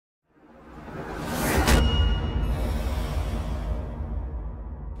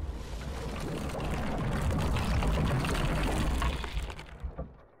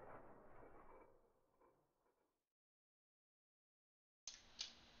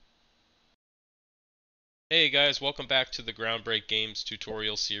Hey guys, welcome back to the Groundbreak Games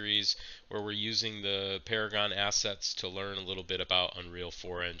tutorial series where we're using the Paragon assets to learn a little bit about Unreal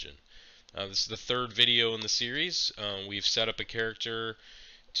 4 engine. This is the third video in the series. We've set up a character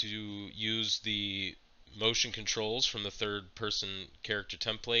to use the motion controls from the third person character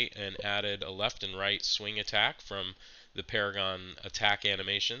template and added a left and right swing attack from the Paragon attack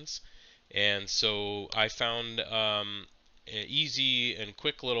animations. And so I found an easy and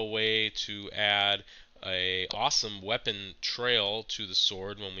quick little way to add a awesome weapon trail to the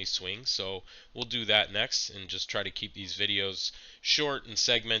sword when we swing. So we'll do that next and just try to keep these videos short and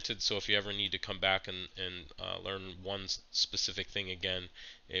segmented, so if you ever need to come back and learn one specific thing again,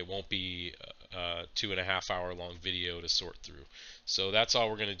 it won't be a 2.5 hour long video to sort through. So that's all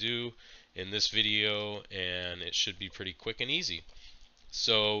we're going to do in this video, and it should be pretty quick and easy.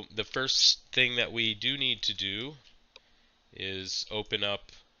 So the first thing that we do need to do is open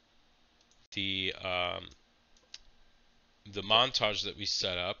up the montage that we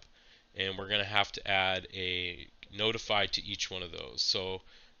set up, and we're going to have to add a notify to each one of those. So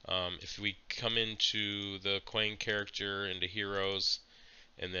if we come into the Quang character, into heroes,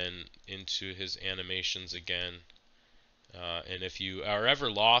 and then into his animations again, and if you are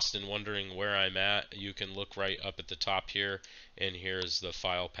ever lost and wondering where I'm at, you can look right up at the top here, and here's the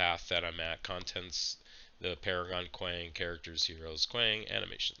file path that I'm at: contents, the Paragon Quang, characters, heroes, Quang,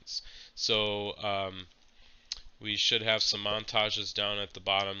 animations. So we should have some montages down at the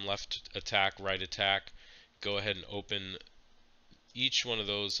bottom: left attack, right attack. Go ahead and open each one of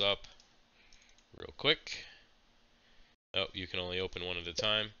those up real quick. Oh, you can only open one at a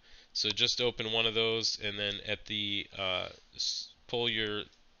time. So just open one of those, and then at the pull your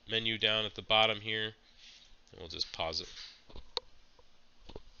menu down at the bottom here, and we'll just pause it.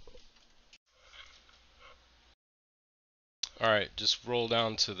 Alright, just roll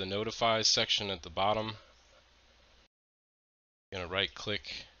down to the notify section at the bottom. You're going to right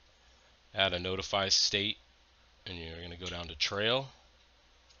click, add a notify state, and you're going to go down to trail,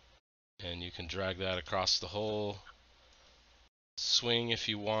 and you can drag that across the whole swing if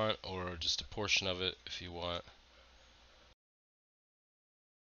you want, or just a portion of it if you want.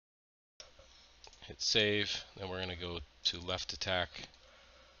 Hit save, then we're going to go to left attack,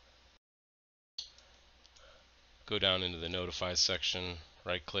 go down into the notify section,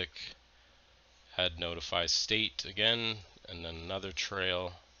 right click, add notify state again, and then another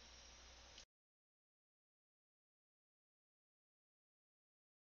trail.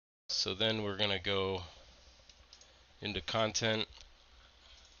 So then we're going to go into content,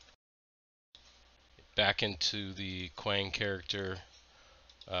 back into the Quang character,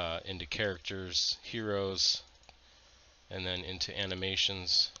 into characters, heroes, and then into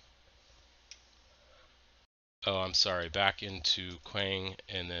animations. Oh, I'm sorry, back into Quang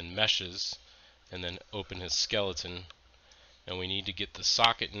and then meshes, and then open his skeleton. And we need to get the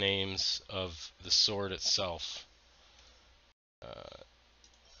socket names of the sword itself,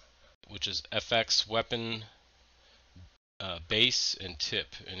 which is FX weapon, base, and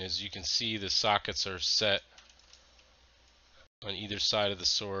tip. And as you can see, the sockets are set on either side of the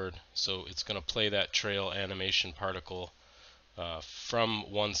sword, so it's going to play that trail animation particle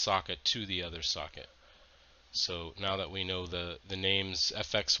from one socket to the other socket. So now that we know the names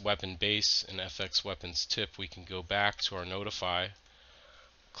FX weapon base and FX weapons tip, we can go back to our notify,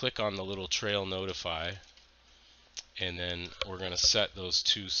 click on the little trail notify, and then we're going to set those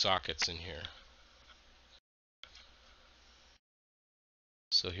two sockets in here.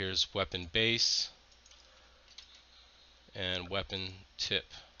 So here's weapon base and weapon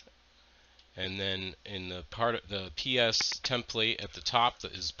tip. And then in the PS template at the top,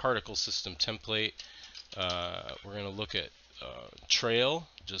 that is particle system template, we're going to look at trail.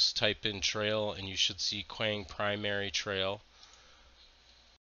 Just type in trail and you should see Quang primary trail,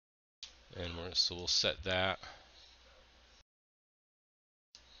 and so we'll set that.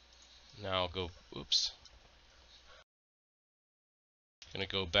 Now I'll go, oops, going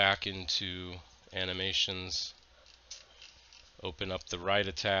to go back into animations, open up the right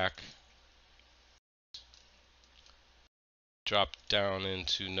attack, drop down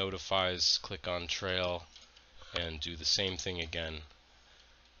into notifies, click on trail, and do the same thing again.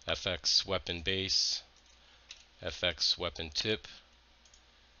 FX weapon base, FX weapon tip,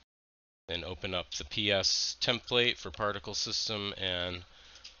 then open up the PS template for particle system, and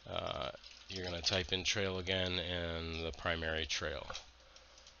you're going to type in trail again and the primary trail.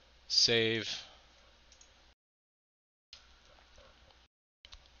 Save.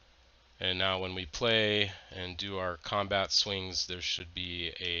 And now when we play and do our combat swings, there should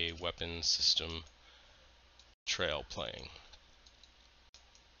be a weapon system trail playing.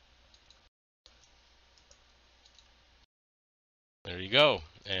 There you go.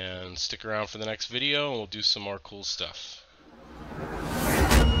 And stick around for the next video and we'll do some more cool stuff.